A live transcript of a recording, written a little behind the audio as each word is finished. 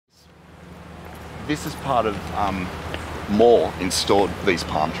this is part of Moore installed these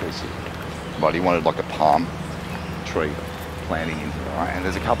palm trees here. Right, he wanted like a palm tree planting in here, right? And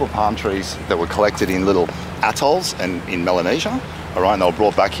there's a couple of palm trees that were collected in little atolls and in Melanesia, all right? And they were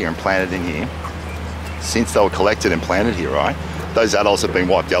brought back here and planted in here. Since they were collected and planted here, right? Those atolls have been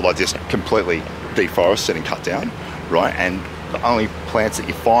wiped out, like just completely deforested and cut down, right? And the only plants that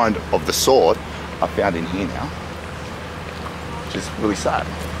you find of the sort are found in here now, which is really sad.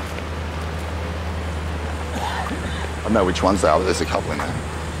 I don't know which ones they are, but there's a couple in there.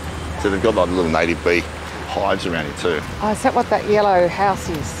 So they've got like little native bee hives around here too. Oh, is that what that yellow house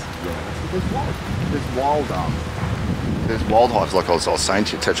is? Yeah, there's wild hives, like I was saying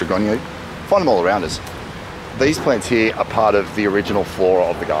to you, tetragonia. Find them all around us. These plants here are part of the original flora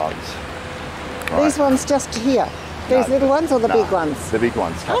of the gardens. Right? These ones just here? These little ones or the big ones? The big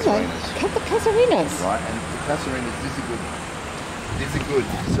ones, casuarinas. Oh, the casuarinas. Right, and the casuarinas, this is a good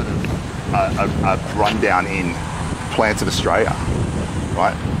sort of a rundown in plants of Australia,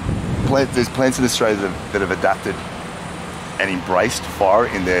 right? There's plants in Australia that have adapted and embraced fire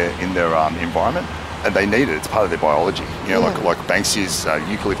in their environment, and they need it. It's part of their biology. You know, like Banksias,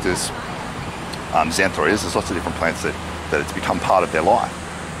 eucalyptus, xanthorrhoeas. There's lots of different plants that it's become part of their life.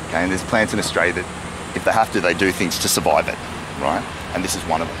 Okay, and there's plants in Australia that, if they have to, they do things to survive it, right? And this is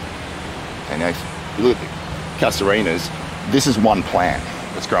one of them. Okay, now if you look at the casuarinas, this is one plant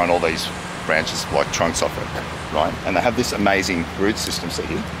that's growing all these branches, like trunks off it, right? And they have this amazing root system, see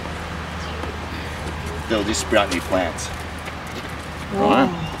here? They'll just sprout new plants, right?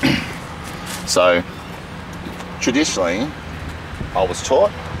 So, traditionally, I was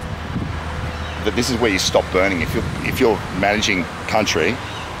taught that this is where you stop burning. If you're managing country,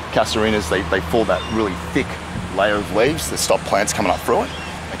 casuarinas, they form that really thick layer of leaves that stop plants coming up through it.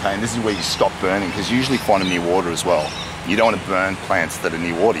 Okay, and this is where you stop burning, because you usually find them near water as well. You don't want to burn plants that are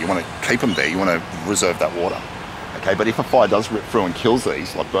near water. You want to keep them there. You want to reserve that water. Okay, but if a fire does rip through and kills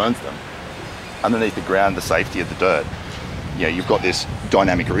these, like burns them, underneath the ground, the safety of the dirt, yeah, you've got this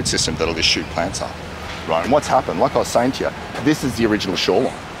dynamic root system that'll just shoot plants up, right? And what's happened, like I was saying to you, this is the original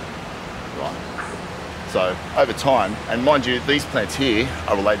shoreline, right? So over time, and mind you, these plants here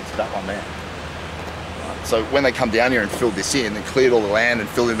are related to that one there. Right? So when they come down here and filled this in and cleared all the land and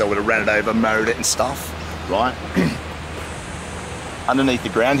filled in, they would have ran it over, mowed it and stuff, right? Underneath the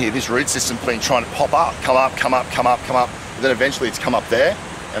ground here, this root system's been trying to pop up, come up. But then eventually it's come up there,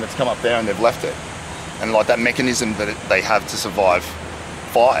 and it's come up there, and they've left it. And like that mechanism that they have to survive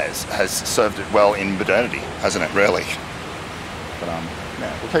fires has served it well in modernity, hasn't it? Really. But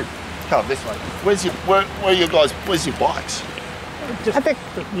yeah, we'll come up this way. Where's your bikes?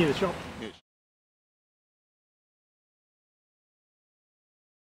 Just near the shop.